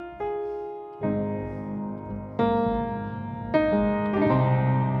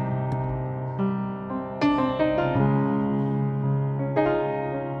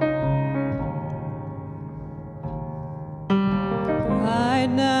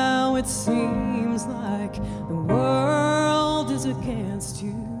it seems like the world is against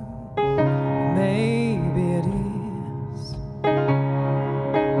you. Maybe it is.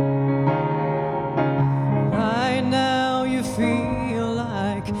 Right now you feel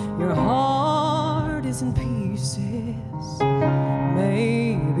like your heart is in pieces.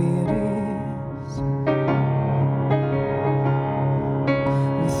 Maybe it is.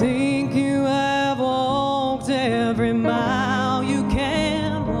 You think you have walked every mile you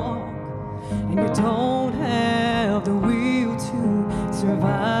can walk, and you don't have the will to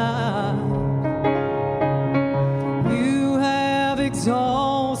survive. You have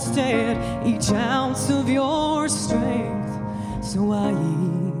exhausted each ounce of your strength, so why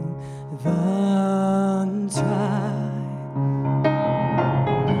even try?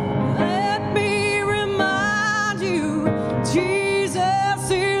 Let me remind you,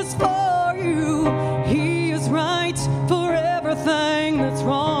 Jesus is for you. He is right for everything that's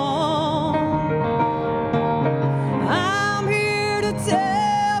wrong. I'm here to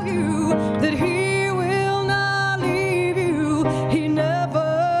tell you that He will not leave you. He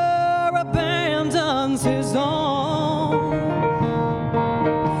never abandons His own.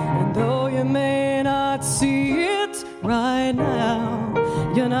 And though you may not see it right now,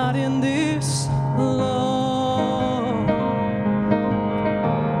 you're not in this alone.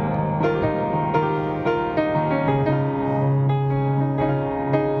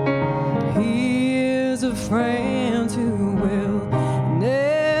 He is a friend who will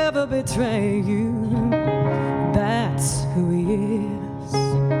never betray you. That's who He is.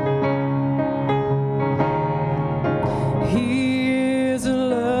 He is a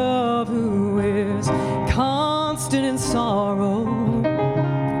love who is constant in sorrow.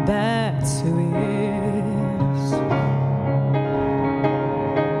 That's who He is.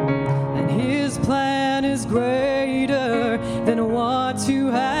 And His plan is greater than what you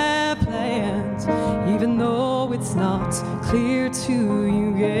have planned, even though it's not clear to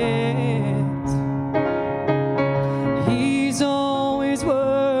you yet. He's always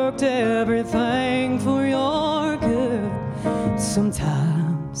worked everything for your good.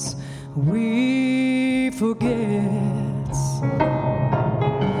 Sometimes we forget.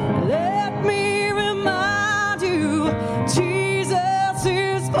 Let me remind you, Jesus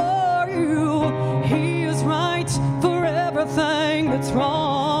is for you. He is right for everything that's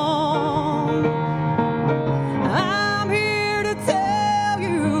wrong. I'm here to tell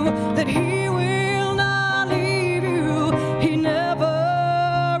you that He will not leave you. He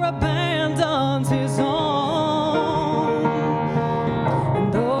never abandons His own.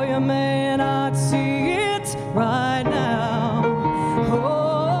 And though you may not see it right now,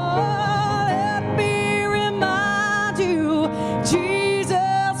 oh, let me remind you,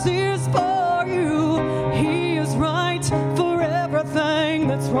 Jesus is for you. He is right for everything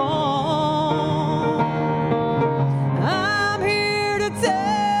that's wrong.